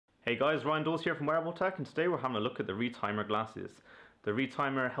Hey guys, Ryan Dawes here from Wearable Tech, and today we're having a look at the ReTimer glasses. The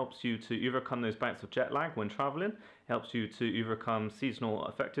ReTimer helps you to overcome those bouts of jet lag when traveling. It helps you to overcome seasonal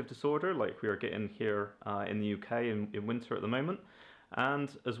affective disorder like we are getting here in the UK in winter at the moment, and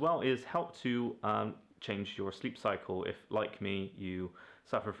as well as help to change your sleep cycle if, like me, you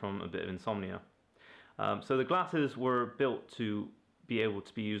suffer from a bit of insomnia. So the glasses were built to be able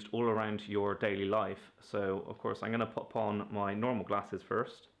to be used all around your daily life. So of course I'm going to pop on my normal glasses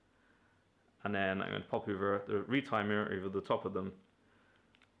first, and then I'm going to pop over the ReTimer over the top of them.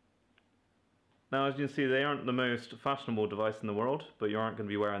 Now, as you can see, they aren't the most fashionable device in the world, but you aren't going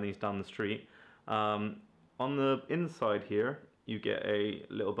to be wearing these down the street. On the inside here, you get a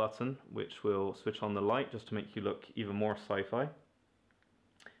little button which will switch on the light just to make you look even more sci-fi.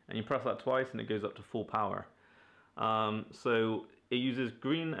 And you press that twice and it goes up to full power. So it uses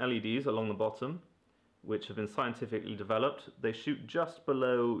green LEDs along the bottom, which have been scientifically developed. They shoot just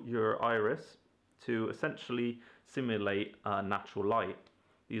below your iris to essentially simulate natural light.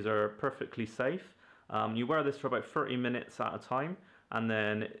 These are perfectly safe. You wear this for about 30 minutes at a time, and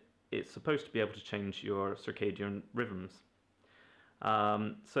then it's supposed to be able to change your circadian rhythms.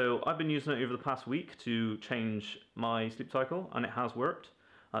 So I've been using it over the past week to change my sleep cycle, and it has worked.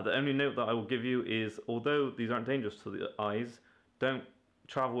 The only note that I will give you is, although these aren't dangerous to the eyes, don't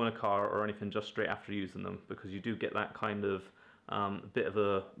travel in a car or anything just straight after using them, because you do get that kind of bit of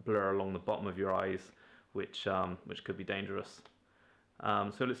a blur along the bottom of your eyes, which could be dangerous.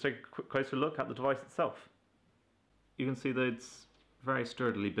 So let's take a quick closer look at the device itself. You can see that it's very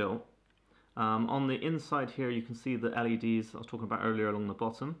sturdily built. On the inside here you can see the LEDs I was talking about earlier along the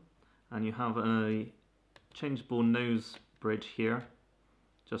bottom, and you have a changeable nose bridge here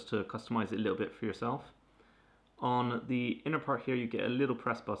just to customize it a little bit for yourself. On the inner part here you get a little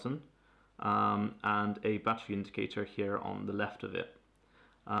press button and a battery indicator here on the left of it.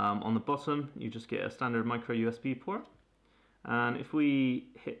 On the bottom you just get a standard micro USB port, and if we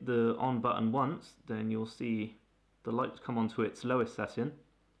hit the on button once, then you'll see the light come onto its lowest setting.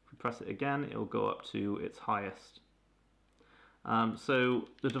 If we press it again, it will go up to its highest. So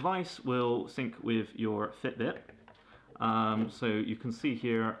the device will sync with your Fitbit. So you can see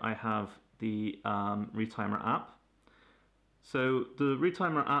here I have the ReTimer app. So the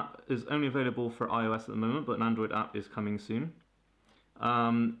ReTimer app is only available for iOS at the moment, but an Android app is coming soon.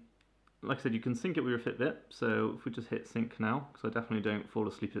 Like I said, you can sync it with your Fitbit. So if we just hit sync now, because I definitely don't fall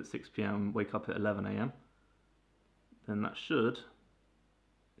asleep at 6 PM, wake up at 11 AM, then that should,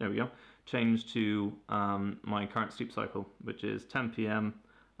 there we go, change to my current sleep cycle, which is 10 PM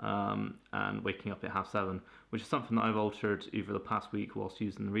and waking up at 7:30, which is something that I've altered over the past week whilst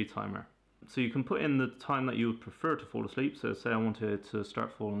using the ReTimer. So you can put in the time that you would prefer to fall asleep. So say I wanted to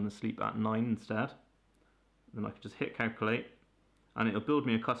start falling asleep at 9 instead, then I could just hit calculate, and it'll build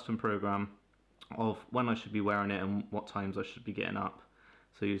me a custom program of when I should be wearing it and what times I should be getting up.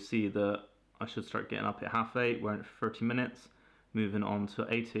 So you see that I should start getting up at 8:30, wearing it for 30 minutes, moving on to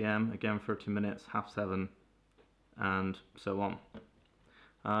 8 AM, again 30 minutes, 7:30, and so on.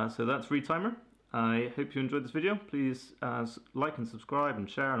 So that's ReTimer. I hope you enjoyed this video. Please like and subscribe and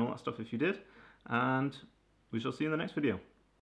share and all that stuff if you did, and we shall see you in the next video.